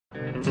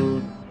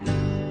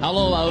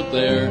Hello out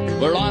there,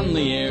 we're on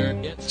the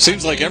air.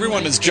 Seems like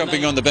everyone is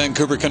jumping on the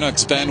Vancouver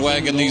Canucks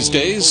bandwagon these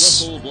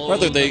days,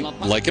 whether they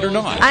like it or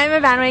not. I'm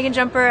a bandwagon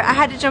jumper. I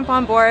had to jump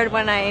on board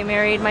when I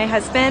married my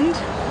husband.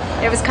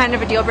 It was kind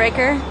of a deal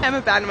breaker. I'm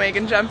a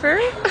bandwagon jumper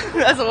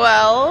as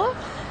well,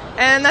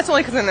 and that's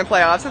only because they're in the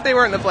playoffs. If they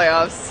weren't in the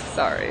playoffs,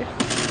 sorry.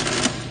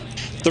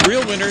 The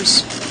real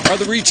winners are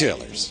the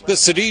retailers. The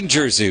Sedin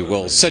jersey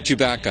will set you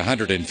back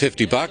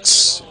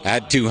 $150,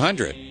 add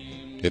 $200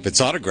 if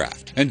it's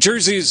autographed. And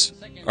jerseys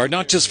are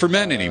not just for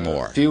men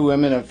anymore. A few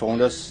women have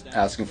phoned us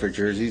asking for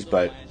jerseys,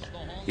 but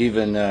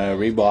even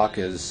Reebok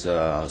is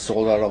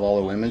sold out of all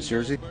the women's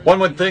jerseys. One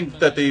would think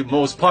that the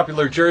most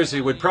popular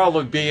jersey would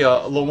probably be a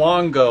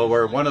Luongo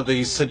or one of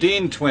the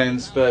Sedin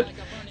twins, but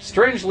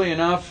strangely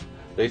enough,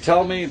 they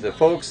tell me, the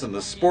folks in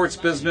the sports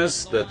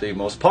business, that the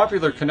most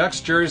popular Canucks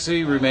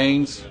jersey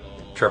remains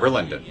Trevor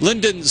Linden.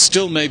 Linden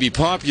still may be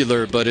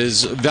popular, but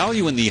his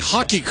value in the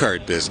hockey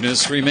card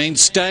business remains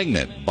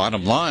stagnant.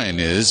 Bottom line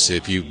is,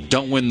 if you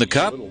don't win the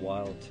cup,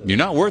 you're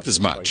not worth as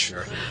much.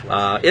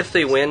 If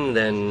they win,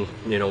 then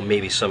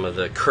maybe some of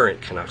the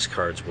current Canucks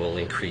cards will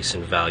increase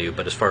in value.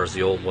 But as far as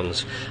the old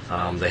ones,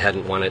 they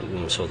hadn't won it,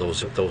 and so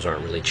those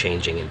aren't really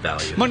changing in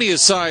value. Money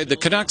aside, the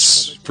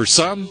Canucks, for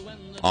some,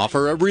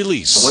 offer a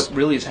release. What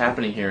really is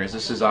happening here is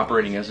this is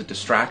operating as a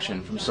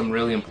distraction from some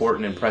really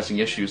important and pressing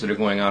issues that are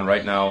going on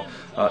right now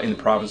in the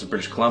province of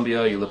British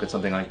Columbia. You look at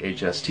something like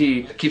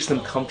HST, it keeps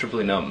them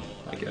comfortably numb,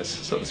 I guess,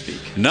 so to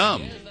speak.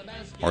 Numb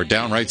or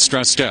downright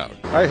stressed out.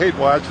 I hate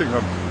watching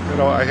them.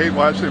 I hate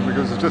watching them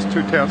because it's just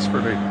too tense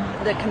for me.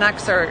 The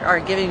Canucks are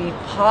giving me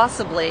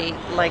possibly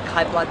like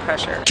high blood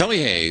pressure.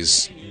 Kelly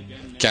Hayes,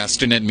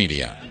 Castanet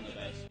Media.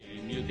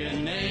 You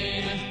can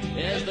name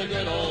is the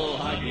good old